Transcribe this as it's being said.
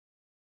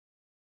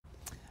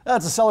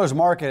That's a seller's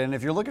market, and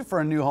if you're looking for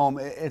a new home,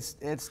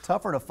 it's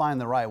tougher to find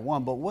the right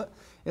one. But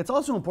it's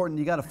also important,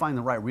 you got to find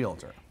the right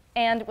realtor.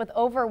 And with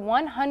over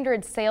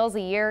 100 sales a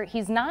year,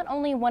 he's not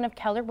only one of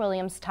Keller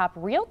Williams' top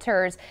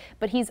realtors,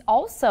 but he's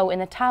also in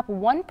the top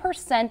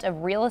 1%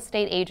 of real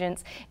estate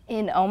agents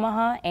in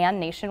Omaha and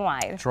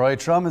nationwide. Troy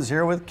Trum is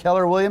here with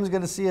Keller Williams.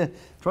 Good to see you.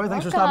 Troy,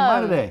 thanks for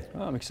stopping by today.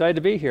 Well, I'm excited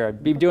to be here.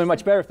 I'd be doing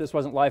much better if this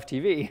wasn't live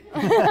TV.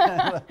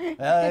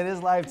 It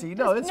is live TV.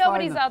 No, it's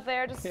Nobody's fine. out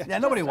there.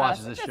 Nobody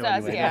watches this show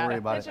anyway. Yeah. Don't worry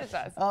about it. Just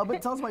us.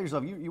 But tell us about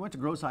yourself. You went to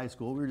Gross High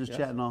School. We were just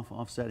chatting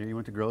offset here. You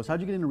went to Gross. How'd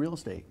you get into real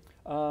estate?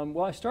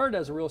 Well, I started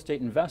as a real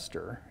estate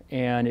investor,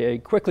 and I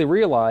quickly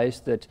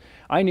realized that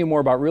I knew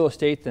more about real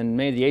estate than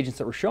many of the agents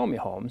that were showing me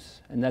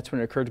homes. And that's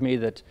when it occurred to me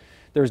that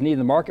there was a need in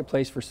the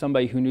marketplace for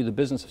somebody who knew the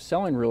business of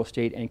selling real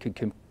estate and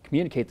could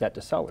communicate that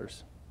to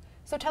sellers.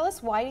 So tell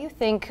us, why do you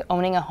think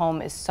owning a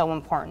home is so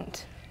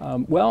important?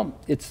 Well,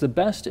 it's the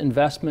best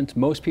investment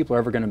most people are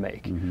ever going to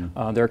make.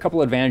 There are a couple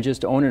of advantages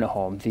to owning a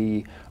home.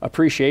 The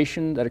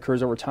appreciation that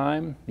occurs over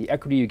time, the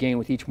equity you gain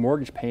with each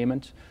mortgage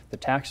payment, the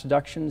tax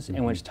deductions,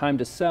 and when it's time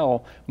to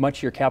sell, much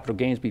of your capital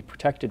gains be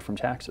protected from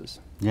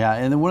taxes. Yeah,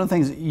 and then one of the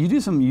things, you do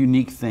some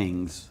unique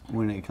things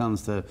when it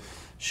comes to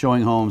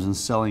showing homes and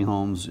selling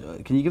homes.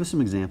 Can you give us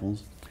some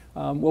examples?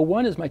 Well,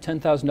 one is my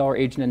 $10,000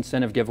 agent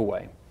incentive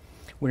giveaway.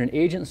 When an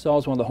agent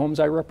sells one of the homes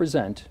I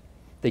represent,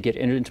 they get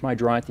entered into my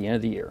drawing at the end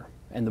of the year.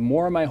 And the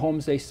more of my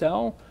homes they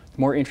sell,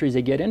 the more entries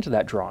they get into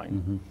that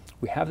drawing.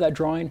 We have that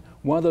drawing.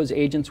 One of those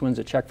agents wins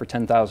a check for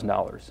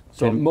 $10,000.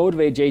 So it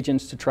motivates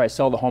agents to try to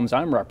sell the homes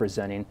I'm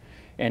representing.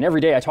 And every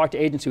day I talk to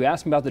agents who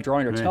ask me about the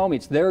drawing or tell me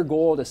it's their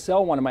goal to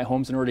sell one of my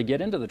homes in order to get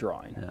into the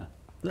drawing.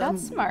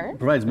 That's smart.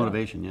 Provides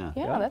motivation, Yeah,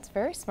 that's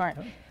very smart.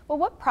 Well,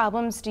 what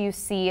problems do you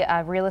see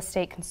real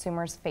estate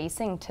consumers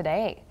facing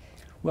today?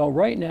 Well,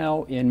 right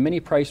now, in many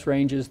price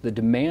ranges, the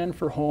demand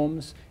for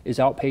homes is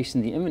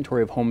outpacing the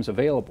inventory of homes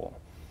available.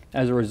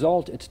 As a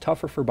result, it's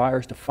tougher for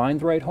buyers to find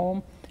the right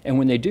home, and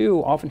when they do,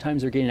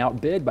 oftentimes they're getting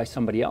outbid by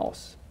somebody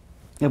else.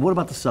 Yeah, what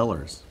about the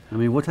sellers? I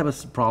mean, what type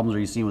of problems are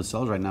you seeing with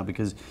sellers right now?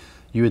 Because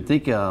you would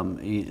think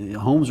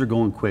homes are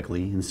going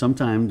quickly and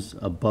sometimes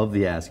above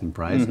the asking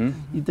price.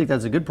 You'd think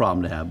that's a good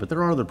problem to have, but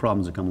there are other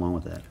problems that come along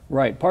with that.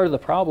 Right. Part of the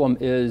problem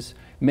is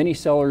many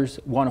sellers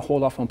want to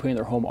hold off on putting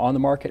their home on the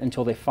market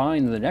until they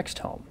find the next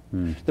home.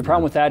 The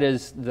problem with that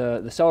is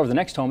the seller of the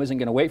next home isn't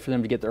going to wait for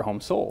them to get their home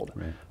sold.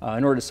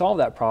 In order to solve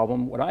that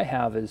problem, what I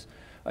have is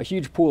a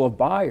huge pool of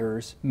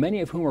buyers,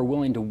 many of whom are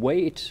willing to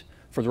wait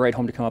for the right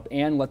home to come up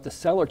and let the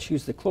seller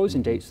choose the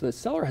closing date so the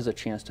seller has a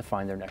chance to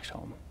find their next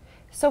home.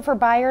 So for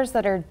buyers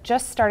that are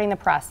just starting the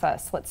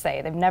process, let's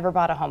say they've never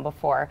bought a home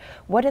before,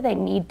 what do they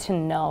need to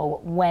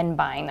know when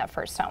buying that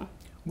first home?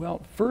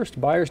 Well,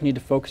 first, buyers need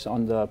to focus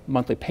on the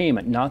monthly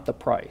payment, not the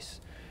price.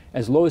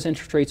 As low as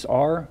interest rates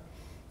are,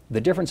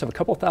 the difference of a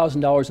couple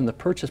 $1,000s in the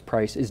purchase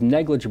price is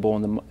negligible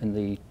in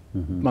the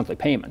monthly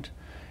payment.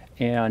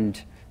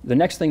 And the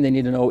next thing they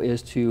need to know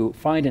is to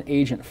find an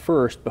agent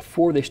first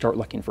before they start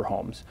looking for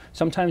homes.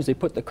 Sometimes they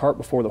put the cart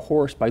before the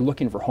horse by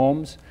looking for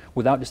homes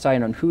without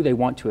deciding on who they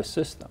want to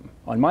assist them.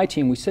 On my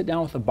team, we sit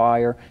down with the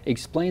buyer,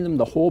 explain them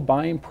the whole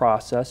buying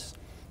process,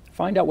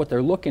 find out what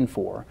they're looking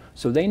for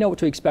so they know what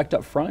to expect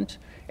up front,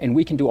 and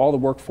we can do all the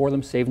work for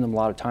them, saving them a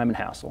lot of time and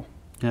hassle.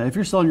 Yeah, if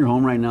you're selling your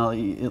home right now,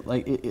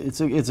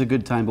 it's a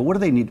good time, but what do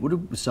they need? What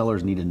do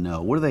sellers need to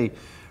know? What do they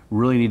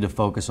really need to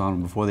focus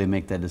on before they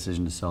make that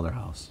decision to sell their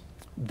house?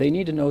 They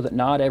need to know that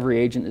not every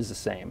agent is the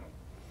same.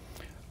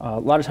 A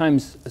lot of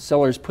times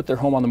sellers put their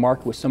home on the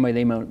market with somebody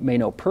they may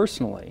know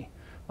personally.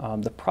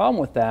 The problem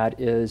with that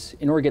is,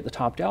 in order to get the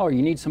top dollar,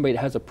 you need somebody that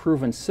has a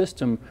proven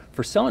system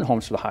for selling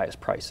homes for the highest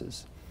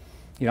prices.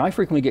 You know, I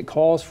frequently get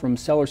calls from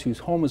sellers whose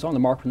home was on the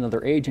market with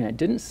another agent and it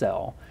didn't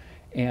sell,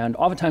 and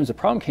oftentimes the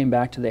problem came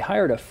back to they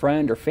hired a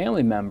friend or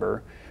family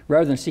member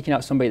rather than seeking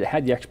out somebody that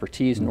had the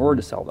expertise in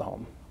order to sell the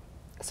home.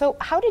 So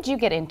how did you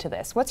get into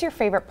this? What's your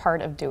favorite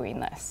part of doing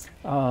this?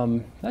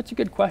 That's a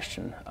good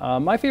question.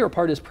 My favorite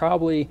part is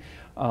probably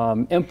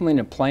implementing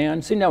a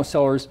plan, sitting down with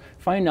sellers,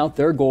 finding out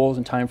their goals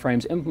and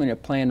timeframes, implementing a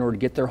plan in order to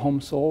get their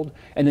home sold,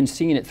 and then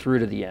seeing it through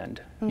to the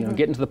end. You know,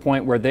 getting to the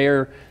point where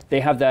they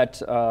have that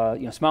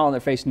smile on their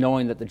face,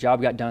 knowing that the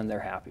job got done, they're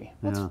happy.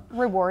 It's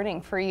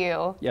rewarding for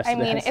you. Yes, I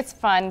mean, it's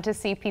fun to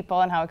see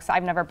people and how excited.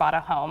 I've never bought a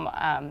home.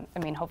 I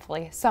mean,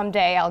 hopefully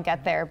someday I'll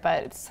get there,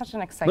 but it's such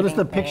an exciting But it's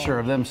the thing. picture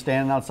of them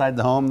standing outside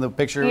the home, the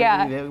picture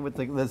with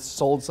the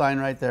sold sign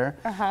right there.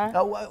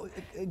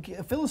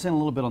 Fill us in a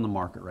little bit on the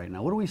market right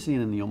now. What are we seeing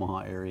in the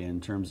Omaha area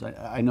in terms,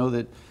 I know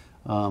that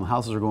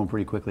houses are going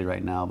pretty quickly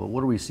right now, but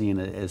what are we seeing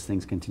as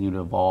things continue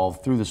to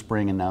evolve through the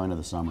spring and now into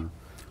the summer?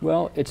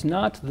 Well, it's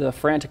not the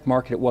frantic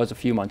market it was a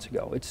few months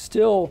ago. It's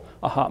still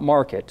a hot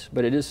market,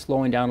 but it is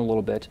slowing down a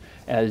little bit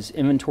as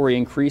inventory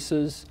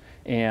increases,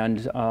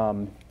 and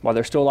while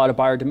there's still a lot of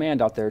buyer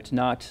demand out there, it's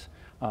not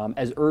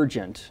as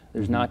urgent.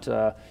 There's not,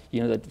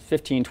 you know, the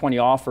 15, 20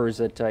 offers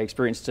that I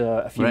experienced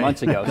a few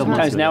months ago.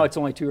 Sometimes now it's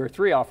only 2 or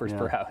 3 offers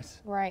per house.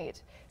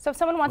 Right. So if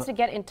someone wants to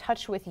get in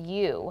touch with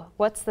you,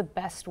 what's the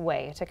best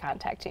way to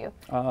contact you?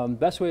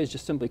 Best way is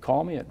just simply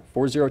call me at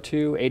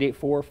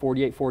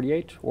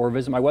 402-884-4848 or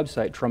visit my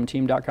website,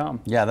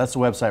 trumteam.com. Yeah, that's the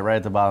website right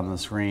at the bottom of the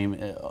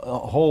screen.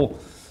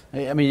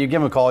 I mean, you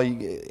give them a call,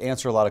 you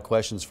answer a lot of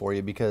questions for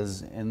you,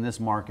 because in this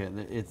market,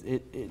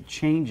 it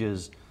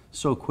changes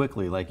so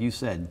quickly. Like you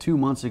said, 2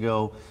 months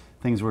ago,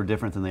 things were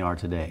different than they are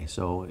today.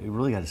 So you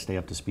really got to stay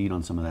up to speed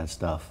on some of that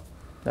stuff.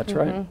 That's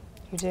right.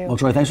 You do. Well,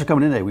 Troy, thanks for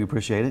coming in today. We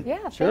appreciate it.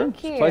 Yeah, Sure.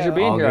 thank you. It's a pleasure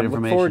being All here. I good look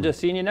information. forward to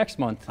seeing you next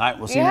month. All right,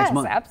 we'll see you next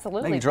month. Yes,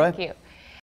 absolutely. Thank you, Troy. Thank you.